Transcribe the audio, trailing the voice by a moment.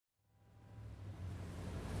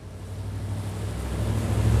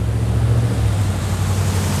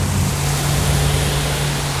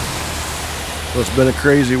Well, it's been a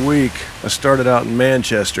crazy week. I started out in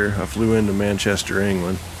Manchester. I flew into Manchester,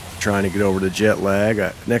 England, trying to get over the jet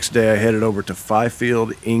lag. Next day, I headed over to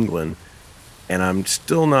Fifield, England, and I'm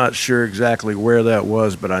still not sure exactly where that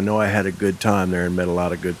was, but I know I had a good time there and met a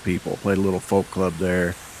lot of good people. Played a little folk club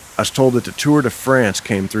there. I was told that the Tour de France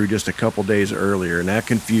came through just a couple days earlier, and that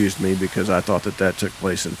confused me because I thought that took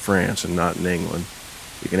place in France and not in England.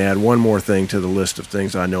 You can add one more thing to the list of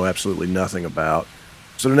things I know absolutely nothing about.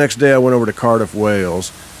 So the next day I went over to Cardiff,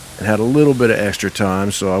 Wales, and had a little bit of extra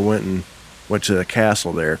time, so I went to the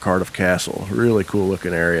castle there, Cardiff Castle. Really cool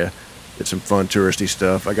looking area. Did some fun touristy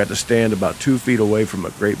stuff. I got to stand about 2 feet away from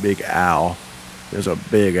a great big owl. It was a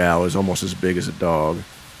big owl. It was almost as big as a dog.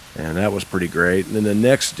 And that was pretty great. And then the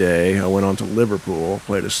next day I went on to Liverpool,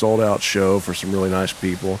 played a sold-out show for some really nice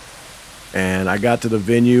people. And I got to the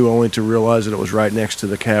venue only to realize that it was right next to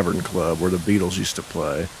the Cavern Club where the Beatles used to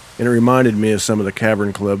play. And it reminded me of some of the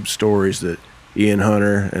Cavern Club stories that Ian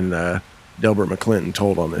Hunter and Delbert McClinton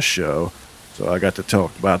told on this show. So I got to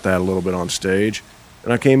talk about that a little bit on stage.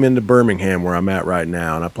 And I came into Birmingham, where I'm at right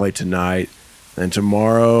now, and I play tonight. And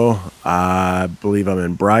tomorrow, I believe I'm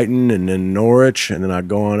in Brighton and then Norwich, and then I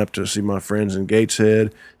go on up to see my friends in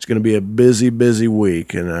Gateshead. It's going to be a busy, busy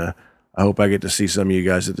week, and I hope I get to see some of you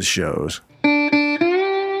guys at the shows.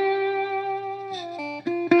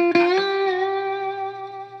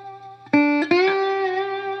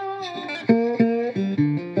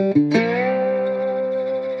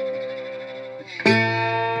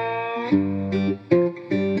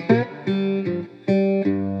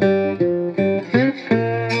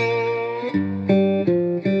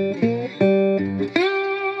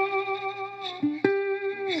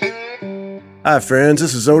 Hi friends,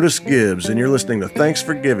 this is Otis Gibbs, and you're listening to Thanks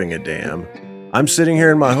for Giving a Damn. I'm sitting here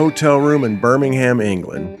in my hotel room in Birmingham,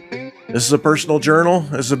 England. This is a personal journal.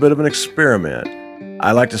 This is a bit of an experiment.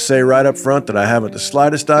 I like to say right up front that I haven't the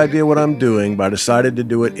slightest idea what I'm doing, but I decided to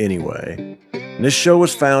do it anyway. And this show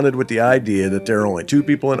was founded with the idea that there are only two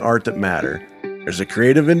people in art that matter. There's a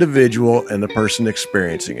creative individual and the person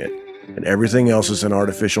experiencing it, and everything else is an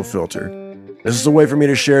artificial filter. This is a way for me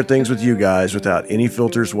to share things with you guys without any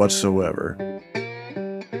filters whatsoever.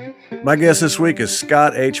 My guest this week is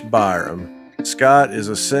Scott H. Biram. Scott is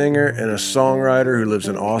a singer and a songwriter who lives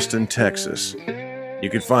in Austin, Texas. You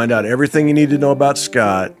can find out everything you need to know about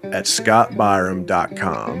Scott at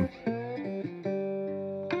scottbyram.com.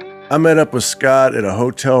 I met up with Scott at a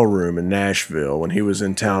hotel room in Nashville when he was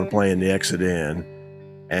in town playing the Exit Inn.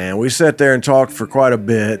 And we sat there and talked for quite a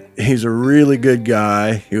bit. He's a really good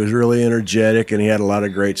guy. He was really energetic, and he had a lot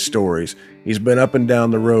of great stories. He's been up and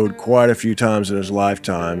down the road quite a few times in his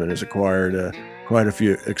lifetime and has acquired quite a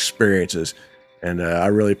few experiences. And I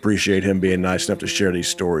really appreciate him being nice enough to share these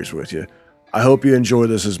stories with you. I hope you enjoy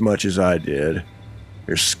this as much as I did.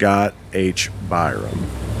 Here's Scott H. Biram.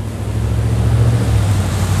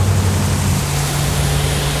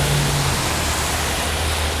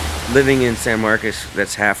 Living in San Marcos,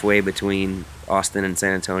 that's halfway between Austin and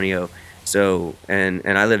San Antonio. So, and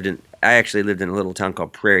I actually lived in a little town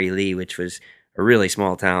called Prairie Lea, which was a really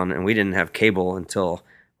small town, and we didn't have cable until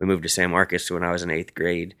we moved to San Marcos when I was in 8th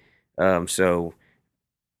grade. So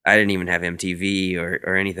I didn't even have MTV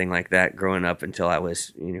or anything like that growing up until I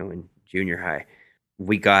was, in junior high.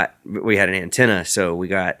 We had an antenna, so we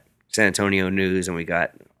got San Antonio news and we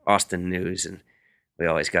got Austin news, and we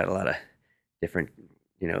always got a lot of different,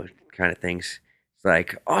 kind of things. It's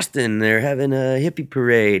like, Austin, they're having a hippie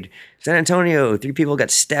parade. San Antonio, 3 people got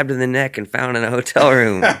stabbed in the neck and found in a hotel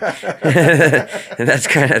room. And that's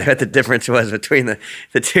kind of what the difference was between the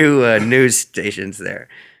two news stations there.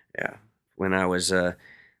 Yeah. When I was,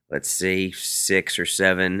 let's say, 6 or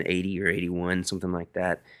 7, 80 or 81, something like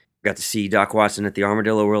that. Got to see Doc Watson at the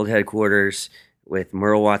Armadillo World Headquarters with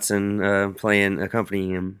Merle Watson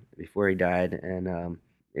accompanying him before he died. And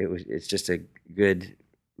it's just a good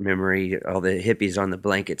memory. All the hippies on the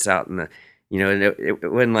blankets out in the,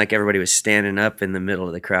 it wasn't like everybody was standing up in the middle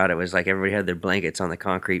of the crowd. It was like everybody had their blankets on the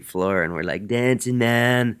concrete floor and we're like, dancing,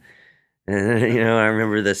 man. And, I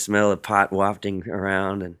remember the smell of pot wafting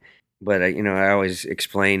around. But I always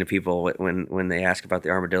explain to people when they ask about the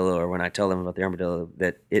Armadillo, or when I tell them about the Armadillo,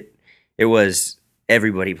 that it was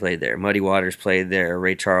everybody played there. Muddy Waters played there.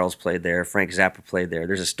 Ray Charles played there. Frank Zappa played there.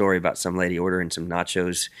 There's a story about some lady ordering some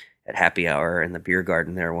nachos at happy hour in the beer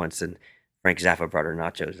garden there once, and Frank Zappa brought her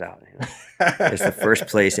nachos out. It's the first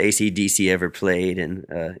place AC/DC ever played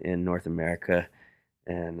in North America,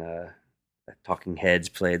 and Talking Heads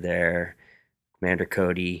played there. Commander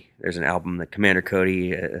Cody. There's an album that Commander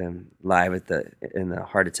Cody live in the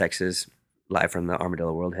heart of Texas, live from the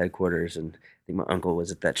Armadillo World Headquarters, and I think my uncle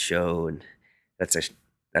was at that show, and that's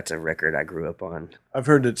that's a record I grew up on. I've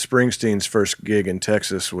heard that Springsteen's first gig in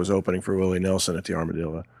Texas was opening for Willie Nelson at the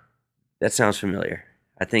Armadillo. That sounds familiar.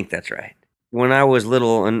 I think that's right. When I was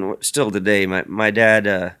little, and still today, my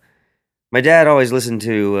dad always listened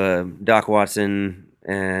to Doc Watson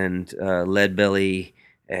and Leadbelly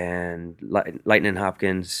and Lightnin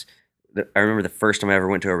Hopkins. I remember the first time I ever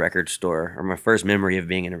went to a record store, or my first memory of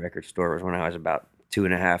being in a record store was when I was about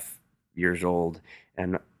 2.5 years old,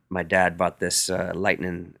 and my dad bought this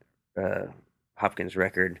Lightnin Hopkins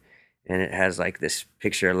record, and it has like this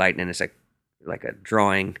picture of lightning. It's like a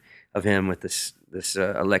drawing of him with this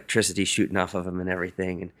electricity shooting off of him and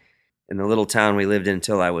everything. And in the little town we lived in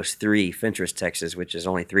until I was 3, Fentress, Texas, which is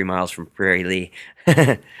only 3 miles from Prairie Lee.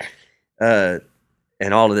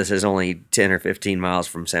 And all of this is only 10 or 15 miles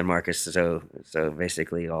from San Marcos, so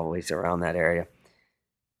basically always around that area.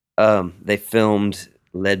 They filmed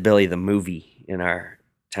Leadbelly the movie in our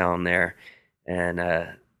town there, and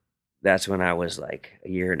that's when I was like a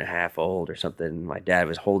year and a half old or something. My dad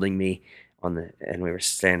was holding me and we were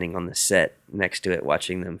standing on the set next to it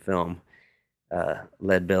watching them film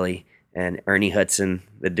Leadbelly. And Ernie Hudson,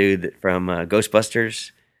 the dude from Ghostbusters,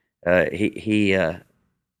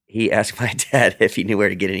 he asked my dad if he knew where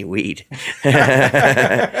to get any weed.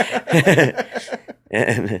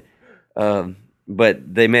 and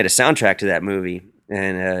But they made a soundtrack to that movie,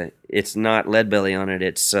 and it's not Leadbelly on it.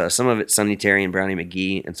 It's some of it's Sonny Terry and Brownie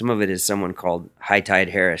McGee, and some of it is someone called High Tide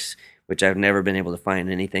Harris, which I've never been able to find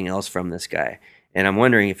anything else from this guy. And I'm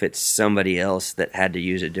wondering if it's somebody else that had to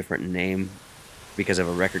use a different name because of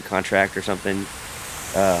a record contract or something.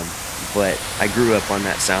 But I grew up on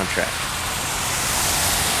that soundtrack.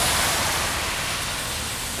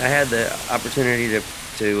 I had the opportunity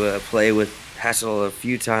to play with Hasil a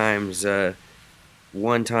few times.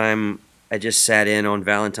 One time I just sat in on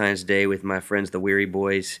Valentine's Day with my friends, the Weary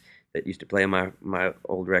Boys, that used to play my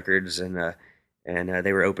old records, and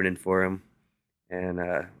they were opening for him.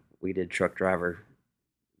 And we did Truck Driver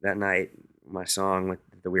that night, my song with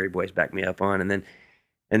the Weary Boys backed me up on. And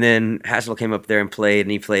then Hasil came up there and played,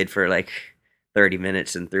 and he played for like 30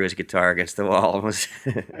 minutes and threw his guitar against the wall and was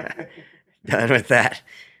done with that.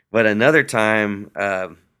 But another time,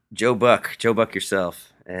 Joe Buck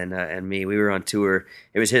yourself, and me, we were on tour.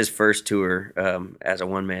 It was his first tour as a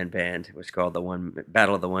one-man band. It was called the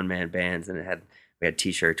Battle of the One-Man Bands, and we had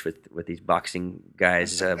T-shirts with these boxing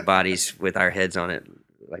guys' bodies with our heads on it,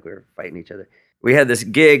 like we were fighting each other. We had this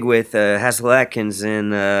gig with Hasil Adkins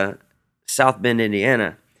in South Bend,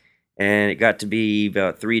 Indiana, and it got to be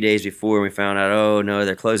about 3 days before we found out, oh no,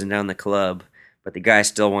 they're closing down the club, but the guy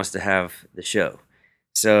still wants to have the show.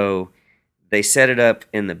 So they set it up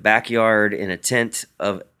in the backyard in a tent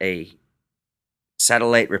of a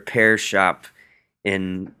satellite repair shop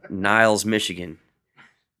in Niles, Michigan.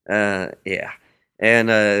 Yeah.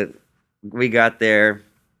 And we got there,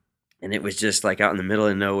 and it was just like out in the middle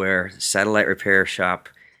of nowhere, satellite repair shop,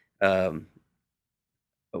 one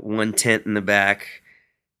tent in the back,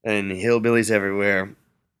 and hillbillies everywhere.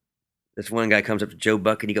 This one guy comes up to Joe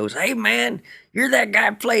Buck and he goes, "Hey man, you're that guy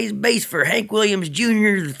who plays bass for Hank Williams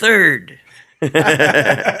Jr. the Third."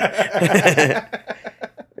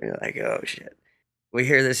 You're like, oh shit. We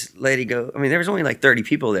hear this lady go, I mean, there was only like 30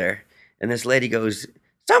 people there, and this lady goes,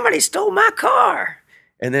 "Somebody stole my car."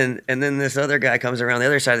 And then this other guy comes around the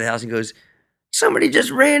other side of the house and goes, "Somebody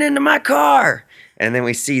just ran into my car." And then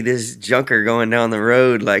we see this junker going down the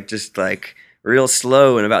road, like just like real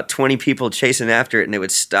slow, and about 20 people chasing after it, and it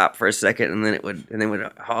would stop for a second, and then it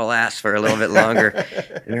would haul ass for a little bit longer.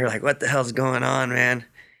 And they're like, "What the hell's going on, man?"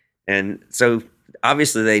 And so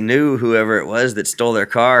obviously they knew whoever it was that stole their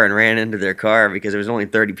car and ran into their car, because there was only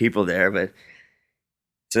 30 people there. But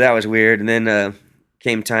so that was weird. And then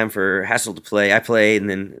came time for Hasil to play. I played,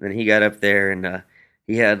 and then he got up there, and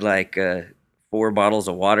he had like 4 bottles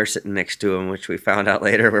of water sitting next to him, which we found out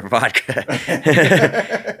later were vodka.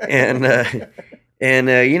 And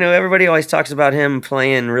you know, everybody always talks about him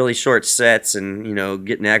playing really short sets and, you know,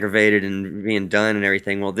 getting aggravated and being done and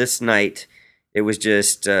everything. Well, this night it was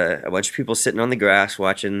just a bunch of people sitting on the grass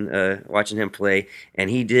watching him play, and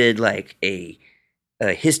he did like a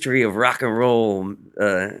history of rock and roll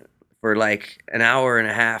for like an hour and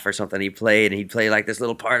a half or something. He'd play like this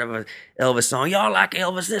little part of a Elvis song. "Y'all like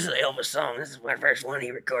Elvis? This is an Elvis song. This is my first one he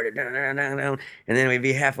recorded." And then we'd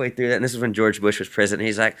be halfway through that, and this is when George Bush was president.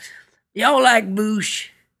 He's like, "Y'all like Bush?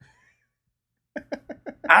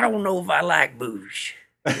 I don't know if I like Bush."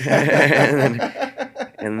 and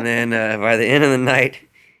then by the end of the night,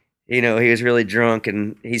 you know, he was really drunk,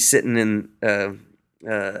 and he's sitting in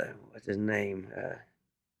what's his name?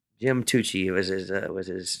 Jim Tucci was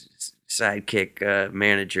his sidekick,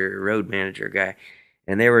 manager, road manager guy,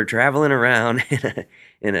 and they were traveling around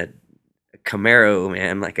in a Camaro,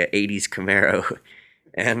 man, like a '80s Camaro,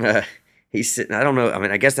 and he's sitting. I don't know. I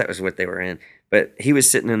mean, I guess that was what they were in, but he was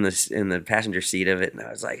sitting in the passenger seat of it, and I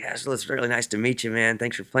was like, Hasil, it's really nice to meet you, man.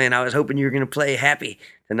 Thanks for playing. I was hoping you were gonna play Happy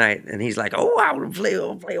tonight, and he's like, oh, I will play.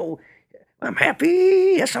 Oh, I'm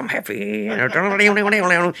happy. Yes, I'm happy.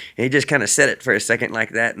 And he just kind of said it for a second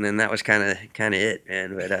like that, and then that was kind of it,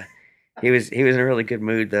 man. But he was in a really good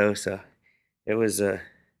mood though, so it was a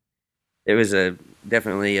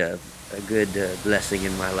definitely a good blessing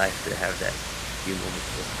in my life to have that few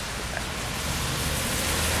moments with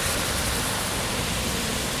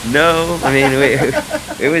that. No, I mean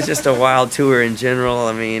it was just a wild tour in general.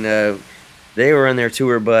 I mean they were on their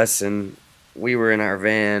tour bus and we were in our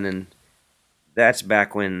van, and that's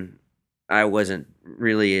back when I wasn't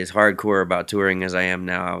really as hardcore about touring as I am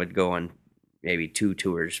now. I would go on maybe 2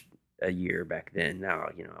 tours a year back then. Now,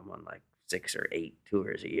 I'm on like 6 or 8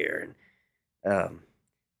 tours a year.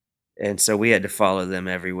 And so we had to follow them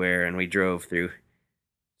everywhere, and we drove through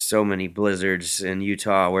so many blizzards in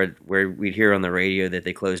Utah where we'd hear on the radio that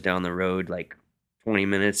they closed down the road like 20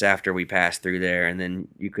 minutes after we passed through there, and then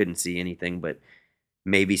you couldn't see anything but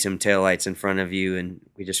maybe some taillights in front of you, and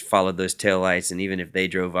we just followed those taillights, and even if they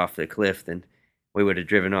drove off the cliff, then we would have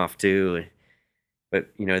driven off too. But,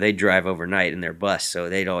 they'd drive overnight in their bus, so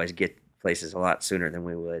they'd always get places a lot sooner than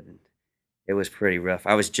we would. And it was pretty rough.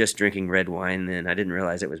 I was just drinking red wine then. I didn't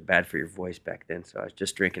realize it was bad for your voice back then, so I was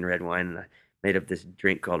just drinking red wine, and I made up this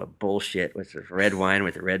drink called a bullshit, which was red wine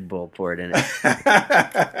with Red Bull poured in it.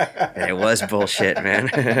 And it was bullshit, man.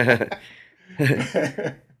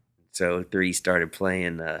 So 3 started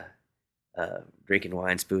playing Drinking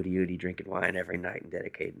Wine, Spooty Oodie, drinking wine every night and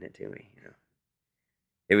dedicating it to me.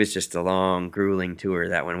 It was just a long, grueling tour,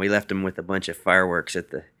 that one. We left them with a bunch of fireworks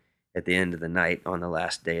at the end of the night on the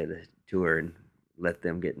last day of the tour and let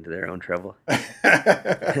them get into their own trouble.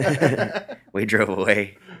 We drove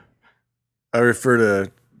away. I refer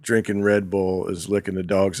to drinking Red Bull as licking a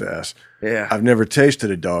dog's ass. Yeah. I've never tasted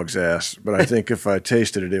a dog's ass, but I think if I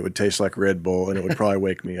tasted it, it would taste like Red Bull, and it would probably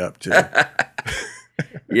wake me up too.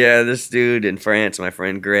 Yeah, this dude in France, my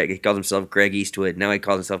friend Greg, he called himself Greg Eastwood. Now he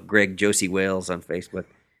calls himself Greg Josie Wales on Facebook.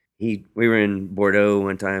 We were in Bordeaux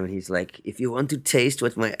one time, and he's like, if you want to taste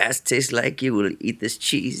what my ass tastes like, you will eat this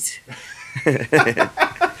cheese. It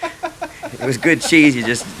was good cheese, you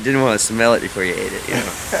just didn't want to smell it before you ate it,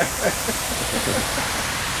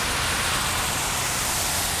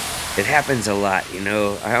 It happens a lot,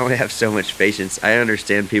 I only have so much patience. I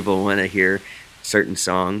understand people want to hear certain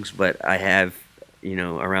songs, but I have,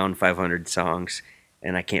 around 500 songs,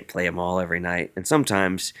 and I can't play them all every night. And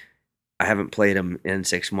sometimes I haven't played them in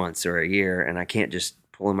 6 months or a year, and I can't just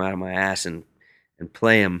pull them out of my ass and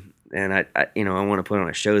play them. And I want to put on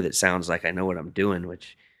a show that sounds like I know what I'm doing,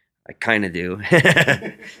 which I kind of do.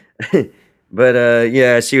 But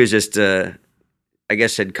yeah, she was just, I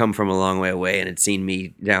guess, had come from a long way away and had seen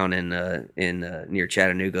me down in near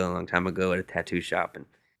Chattanooga a long time ago at a tattoo shop,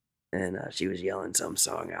 and she was yelling some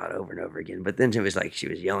song out over and over again. But then it was like she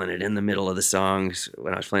was yelling it in the middle of the songs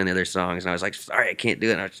when I was playing the other songs, and I was like, sorry, I can't do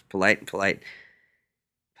it. And I was just polite,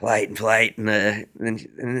 and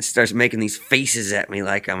then it starts making these faces at me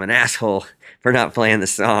like I'm an asshole for not playing the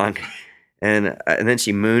song. And then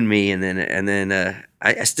she mooned me, and then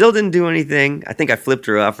I still didn't do anything. I think I flipped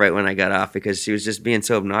her off right when I got off because she was just being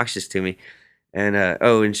so obnoxious to me. And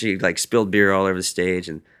and she like spilled beer all over the stage.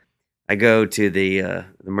 And I go to the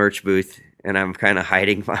merch booth, and I'm kind of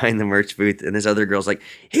hiding behind the merch booth. And this other girl's like,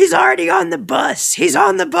 "He's already on the bus. He's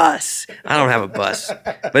on the bus." I don't have a bus,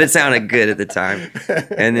 but it sounded good at the time.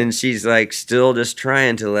 And then she's like, still just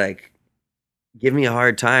trying to like give me a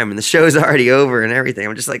hard time, and the show's already over and everything.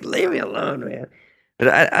 I'm just like, leave me alone, man.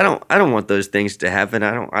 But I don't want those things to happen.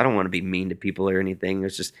 I don't want to be mean to people or anything.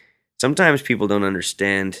 It's just sometimes people don't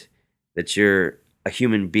understand that you're a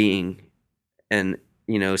human being, and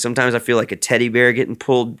sometimes I feel like a teddy bear getting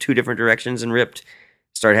pulled 2 different directions and ripped.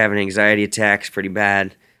 Start having anxiety attacks pretty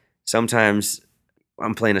bad. Sometimes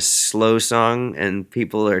I'm playing a slow song and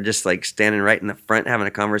people are just like standing right in the front having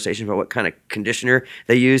a conversation about what kind of conditioner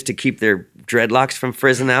they use to keep their dreadlocks from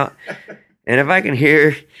frizzing out. And if I can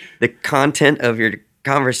hear the content of your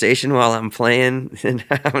conversation while I'm playing, then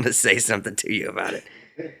I'm going to say something to you about it.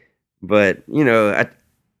 But,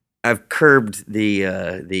 I've curbed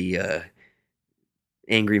the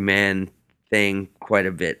angry man thing quite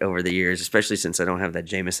a bit over the years, especially since I don't have that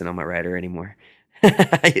Jameson on my rider anymore.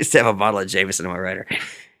 I used to have a bottle of Jameson on my rider.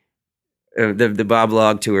 The Bob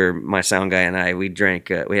Log tour, my sound guy and I, we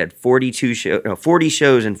drank. We had 40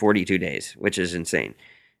 shows in 42 days, which is insane.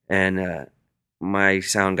 And my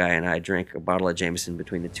sound guy and I drank a bottle of Jameson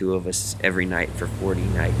between the two of us every night for 40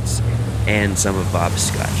 nights, and some of Bob's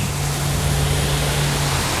scotch.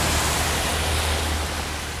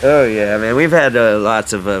 Oh yeah, man, we've had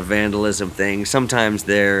lots of vandalism things. Sometimes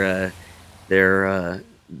they're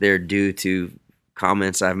due to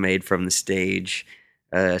comments I've made from the stage.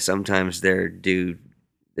 Sometimes they're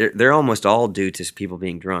almost all due to people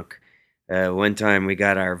being drunk. One time we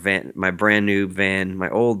got our van, my brand new van, my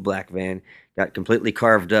old black van, got completely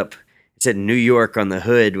carved up. It said New York on the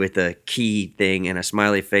hood with a key thing and a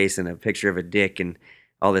smiley face and a picture of a dick and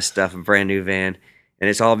all this stuff, a brand new van. And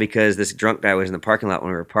it's all because this drunk guy was in the parking lot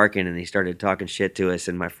when we were parking, and he started talking shit to us.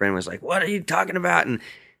 And my friend was like, "What are you talking about?" And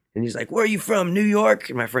he's like, "Where are you from, New York?"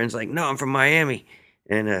 And my friend's like, "No, I'm from Miami."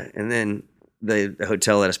 And then the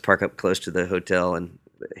hotel let us park up close to the hotel, and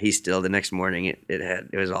the next morning it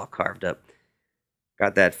was all carved up.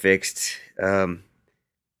 Got that fixed.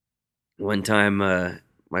 One time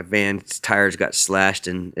my van's tires got slashed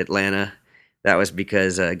in Atlanta. That was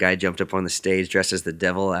because a guy jumped up on the stage dressed as the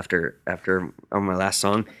devil after on my last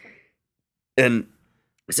song. And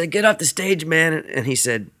I said, "Get off the stage, man." And he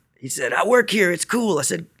said, "I work here. It's cool." I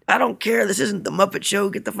said, "I don't care. This isn't the Muppet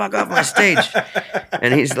Show. Get the fuck off my stage."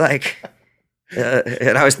 And he's like,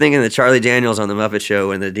 and I was thinking of Charlie Daniels on the Muppet Show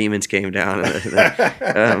when the demons came down.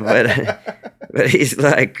 But he's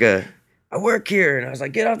like, "I work here." And I was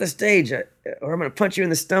like, "Get off the stage or I'm going to punch you in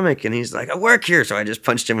the stomach." And he's like, "I work here." So I just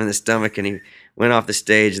punched him in the stomach, and he went off the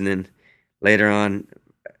stage. And then later on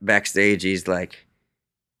backstage, he's like,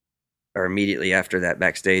 or immediately after that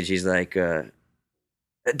backstage, he's like, "I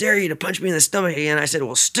dare you to punch me in the stomach again." I said,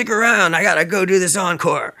 "Well, stick around. I got to go do this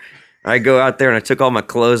encore." I go out there and I took all my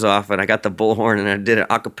clothes off and I got the bullhorn and I did an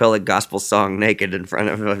a cappella gospel song naked in front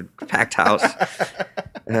of a packed house.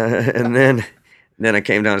 And then I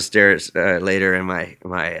came downstairs later and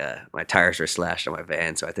my tires were slashed on my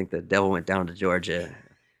van. So I think the devil went down to Georgia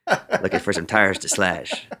looking for some tires to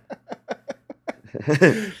slash.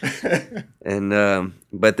 And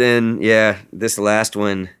but then this last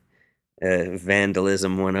one,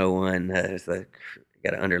 vandalism 101.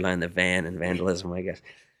 Got to underline the van and vandalism, I guess.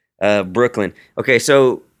 Brooklyn. Okay,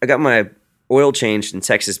 so I got my oil changed in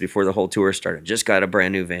Texas before the whole tour started. Just got a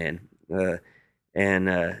brand new van, and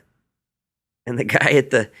the guy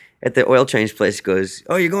at the oil change place goes,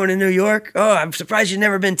 "Oh, you're going to New York? Oh, I'm surprised you've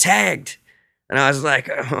never been tagged." And I was like,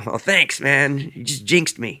 "Oh, thanks, man. You just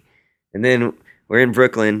jinxed me." And then we're in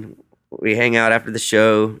Brooklyn. We hang out after the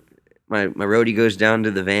show. My roadie goes down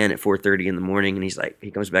to the van at 4:30 in the morning, and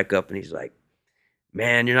he comes back up and he's like,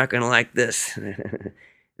 "Man, you're not gonna like this."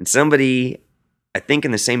 And somebody, I think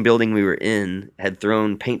in the same building we were in, had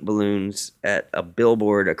thrown paint balloons at a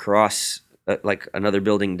billboard across like another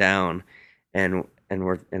building down, and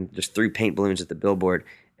just threw paint balloons at the billboard.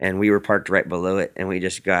 And we were parked right below it, and we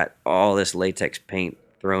just got all this latex paint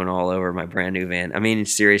thrown all over my brand new van. I mean,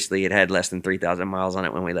 seriously, it had less than 3,000 miles on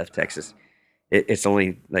it when we left Texas. It's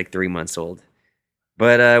only like 3 months old.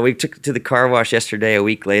 But we took it to the car wash yesterday, a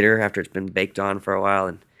week later, after it's been baked on for a while,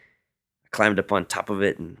 and climbed up on top of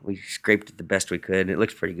it and we scraped it the best we could, and it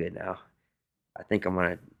looks pretty good now. I think I'm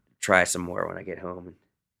gonna try some more when I get home.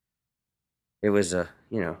 It was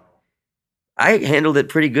I handled it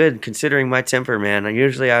pretty good considering my temper, man. And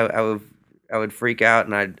usually I would freak out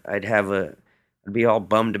and I'd be all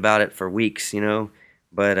bummed about it for weeks,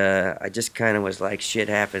 But I just kind of was like, shit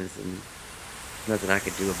happens and nothing I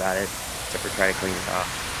could do about it except for try to clean it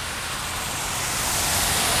off.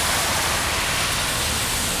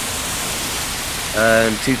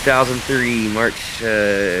 In 2003, March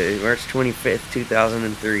 25th,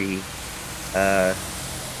 2003,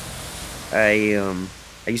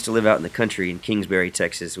 I used to live out in the country in Kingsbury,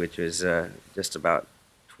 Texas, which was just about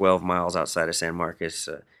 12 miles outside of San Marcos.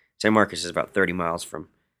 San Marcos is about 30 miles from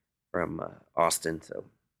Austin, so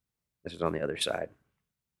this was on the other side.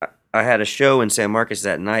 I had a show in San Marcos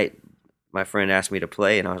that night. My friend asked me to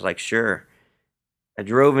play, and I was like, sure. I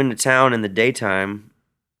drove into town in the daytime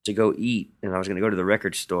to go eat, and I was going to go to the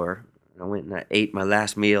record store. I went and I ate my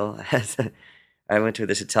last meal. I went to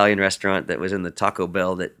this Italian restaurant that was in the Taco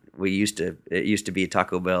Bell that it used to be a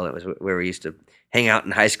Taco Bell. It was where we used to hang out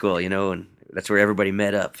in high school, and that's where everybody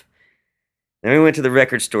met up. Then we went to the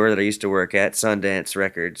record store that I used to work at, Sundance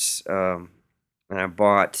Records, and I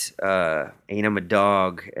bought Ain't I'm a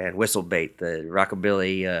Dog and Whistlebait, the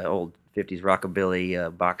rockabilly, old 50s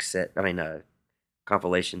rockabilly box set,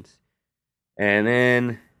 compilations. And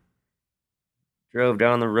then drove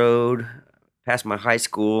down the road past my high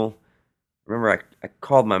school. Remember, I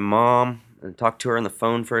called my mom and talked to her on the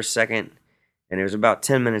phone for a second. And it was about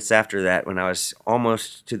 10 minutes after that when I was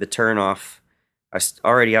almost to the turnoff I was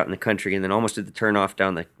already out in the country, and then almost did the turn off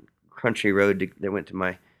down the country road that went to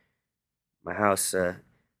my house, and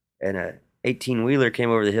a 18-wheeler came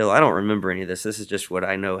over the hill. I don't remember any of this. This is just what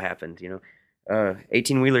I know happened.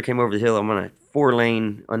 18-wheeler came over the hill. I'm on a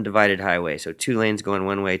 4-lane undivided highway, so 2 lanes going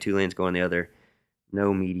one way, 2 lanes going the other,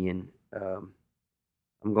 no median. I'm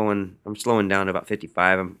slowing down to about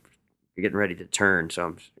 55. I'm getting ready to turn, so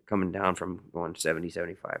I'm coming down from going 70,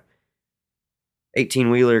 75.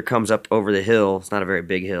 18-wheeler comes up over the hill. It's not a very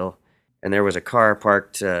big hill, and there was a car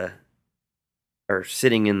parked or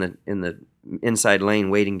sitting in the inside lane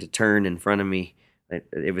waiting to turn in front of me.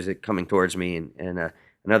 It was coming towards me, and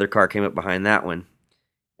another car came up behind that one,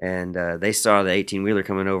 and they saw the 18-wheeler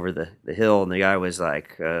coming over the hill, and the guy was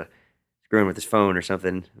like screwing with his phone or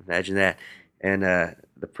something. Imagine that. And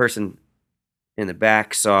the person in the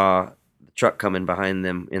back saw the truck coming behind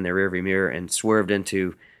them in their rearview mirror and swerved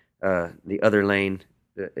into the other lane,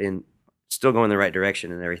 still going the right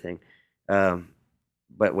direction and everything.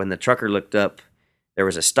 But when the trucker looked up, there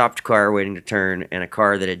was a stopped car waiting to turn and a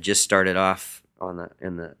car that had just started off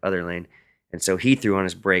in the other lane. And so he threw on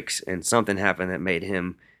his brakes, and something happened that made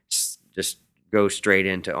him just go straight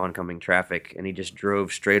into oncoming traffic, and he just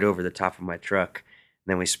drove straight over the top of my truck.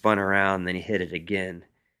 And then we spun around, and then he hit it again.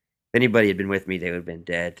 If anybody had been with me, they would have been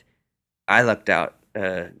dead. I lucked out.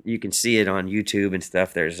 You can see it on YouTube and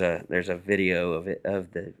stuff. There's a video of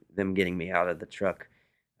them getting me out of the truck.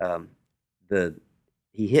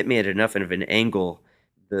 He hit me at enough of an angle.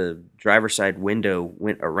 The driver's side window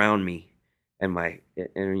went around me, and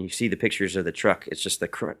when you see the pictures of the truck, it's just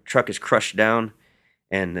the truck is crushed down,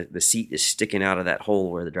 and the seat is sticking out of that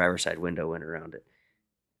hole where the driver's side window went around it.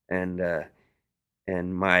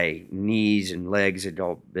 And my knees and legs had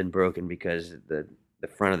all been broken because the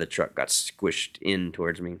front of the truck got squished in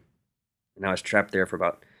towards me. And I was trapped there for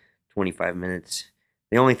about 25 minutes.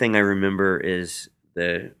 The only thing I remember is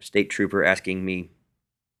the state trooper asking me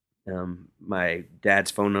my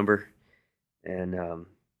dad's phone number. And then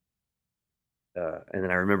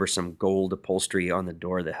I remember some gold upholstery on the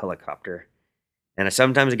door of the helicopter. And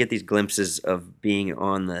sometimes I get these glimpses of being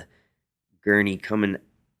on the gurney coming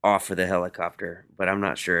off of the helicopter, but I'm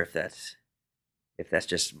not sure if that's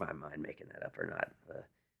just my mind making that up or not.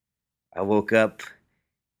 I woke up.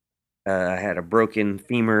 I had a broken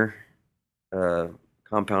femur,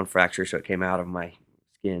 compound fracture, so it came out of my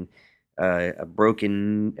skin. A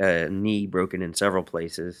broken knee, broken in several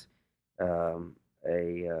places. A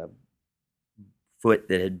foot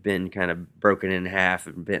that had been kind of broken in half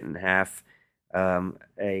and bent in half.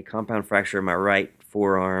 A compound fracture in my right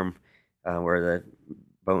forearm, where the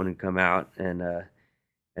bone had come out, and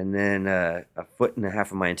then a foot and a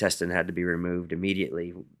half of my intestine had to be removed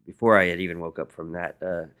immediately before I had even woke up from that,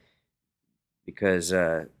 because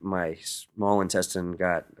my small intestine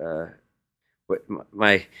got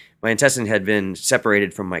my intestine had been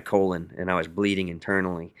separated from my colon, and I was bleeding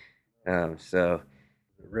internally. So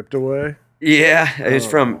ripped away. Yeah, it was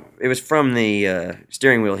from the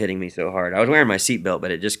steering wheel hitting me so hard. I was wearing my seatbelt,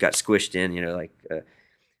 but it just got squished in,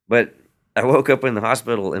 but I woke up in the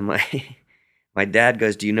hospital, and my dad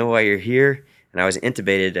goes, "Do you know why you're here?" And I was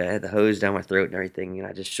intubated. I had the hose down my throat and everything, and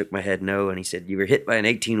I just shook my head no. And he said, "You were hit by an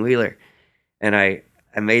 18-wheeler." And I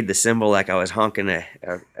made the symbol like I was honking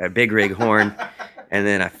a big rig horn, and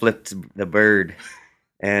then I flipped the bird.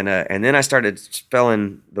 And then I started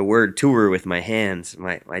spelling the word tour with my hands.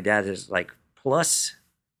 My dad is like, plus,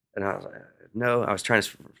 and I was like, no, I was trying to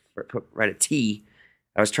write a T.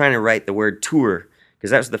 I was trying to write the word tour,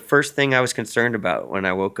 because that was the first thing I was concerned about when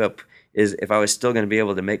I woke up, is if I was still going to be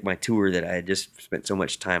able to make my tour that I had just spent so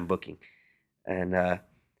much time booking. And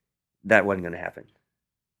that wasn't going to happen.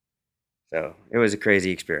 So it was a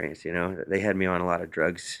crazy experience, They had me on a lot of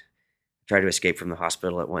drugs. Tried to escape from the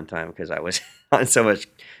hospital at one time because I was on so much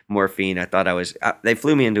morphine. I thought they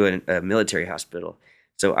flew me into a military hospital.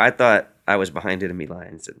 So I thought I was behind enemy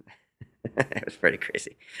lines, and it was pretty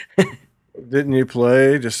crazy. Didn't you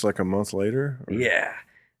play just like a month later? Or? Yeah.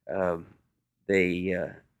 I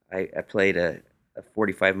played a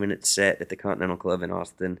 45-minute set at the Continental Club in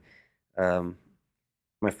Austin.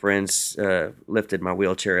 My friends lifted my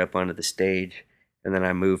wheelchair up onto the stage, and then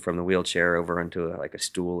I moved from the wheelchair over into a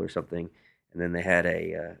stool or something. And then they had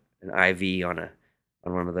an IV on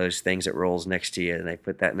one of those things that rolls next to you, and they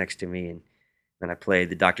put that next to me. And then I played.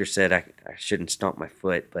 The doctor said I shouldn't stomp my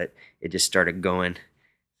foot, but it just started going.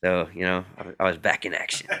 So, I was back in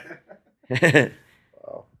action.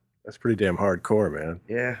 Wow. That's pretty damn hardcore, man.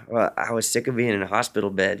 Yeah. Well, I was sick of being in a hospital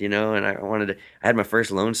bed, and I had my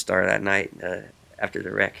first Lone Star that night after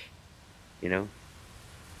the wreck, Don't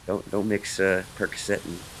mix Percocet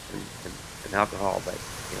and alcohol, but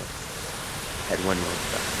had 1-year-old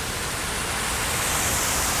stuff.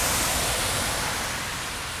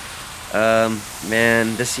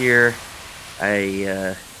 Man, this year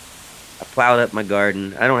I plowed up my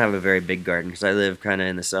garden. I don't have a very big garden because I live kind of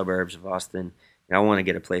in the suburbs of Austin. And I want to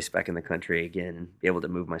get a place back in the country again and be able to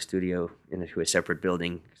move my studio into a separate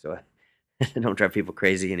building so I don't drive people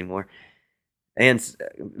crazy anymore. And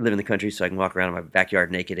live in the country so I can walk around in my backyard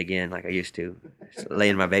naked again like I used to. Just lay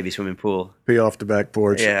in my baby swimming pool. Pee off the back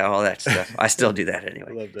porch. Yeah, all that stuff. I still do that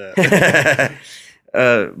anyway. I love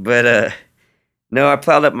that. No, I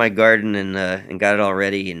plowed up my garden and got it all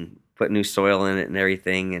ready and put new soil in it and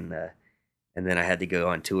everything. And then I had to go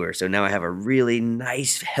on tour. So now I have a really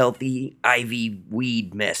nice, healthy ivy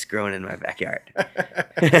weed mess growing in my backyard.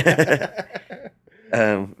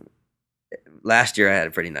 Last year I had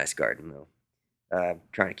a pretty nice garden though.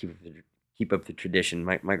 Trying to keep up the tradition.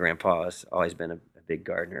 My grandpa has always been a big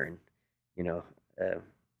gardener, and I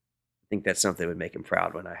think that's something that would make him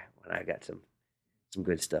proud when I got some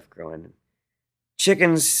good stuff growing.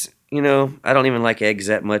 Chickens, I don't even like eggs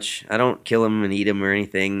that much. I don't kill them and eat them or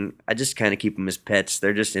anything. I just kind of keep them as pets.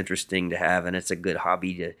 They're just interesting to have, and it's a good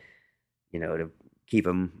hobby to keep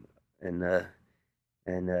them and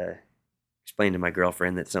explain to my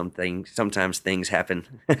girlfriend that sometimes things happen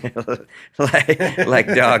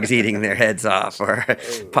like dogs eating their heads off or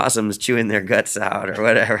possums chewing their guts out or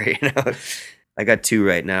whatever. I got 2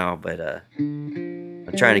 right now, but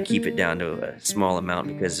I'm trying to keep it down to a small amount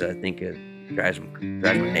because I think it drives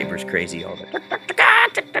my neighbors crazy all the time.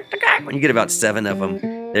 When you get about 7 of them,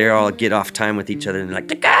 they all get off time with each other and they're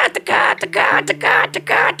like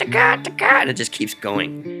and it just keeps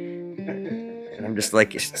going. I'm just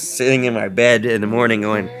like sitting in my bed in the morning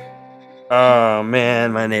going, oh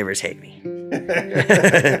man, my neighbors hate me.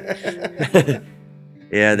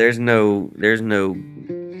 Yeah, there's no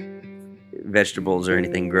vegetables or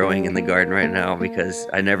anything growing in the garden right now because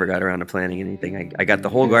I never got around to planting anything. I got the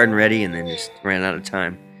whole garden ready and then just ran out of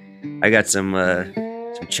time. I got some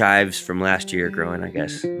chives from last year growing, I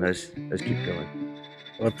guess. Those keep going.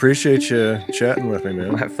 Well, I appreciate you chatting with me,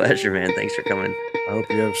 man. My pleasure, man. Thanks for coming. I hope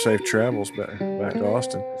you have safe travels back to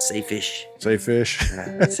Austin. Safe-ish. Safe-ish.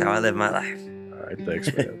 That's how I live my life. All right,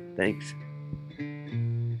 thanks, man. Thanks.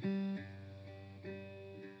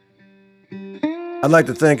 I'd like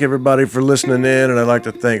to thank everybody for listening in, and I'd like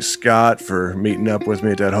to thank Scott for meeting up with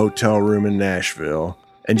me at that hotel room in Nashville.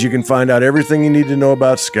 And you can find out everything you need to know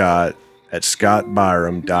about Scott at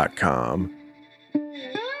scottbyram.com.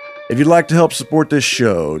 If you'd like to help support this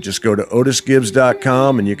show, just go to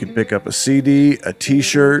otisgibbs.com and you can pick up a CD, a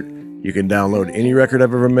t-shirt. You can download any record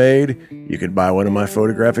I've ever made. You can buy one of my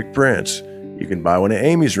photographic prints. You can buy one of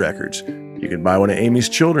Amy's records. You can buy one of Amy's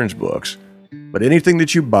children's books. But anything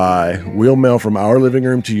that you buy, we'll mail from our living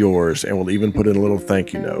room to yours, and we'll even put in a little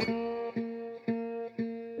thank you note.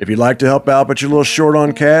 If you'd like to help out but you're a little short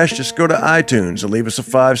on cash, just go to iTunes and leave us a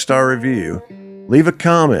 5-star review. Leave a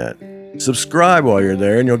comment. Subscribe while you're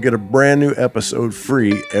there, and you'll get a brand new episode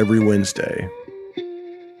free every Wednesday.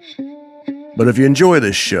 But if you enjoy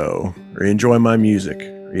this show, or you enjoy my music,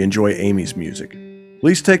 or you enjoy Amy's music,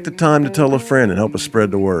 please take the time to tell a friend and help us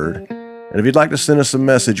spread the word. And if you'd like to send us a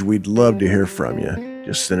message, we'd love to hear from you.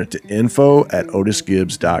 Just send it to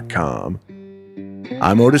info@otisgibbs.com.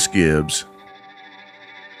 I'm Otis Gibbs.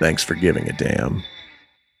 Thanks for giving a damn.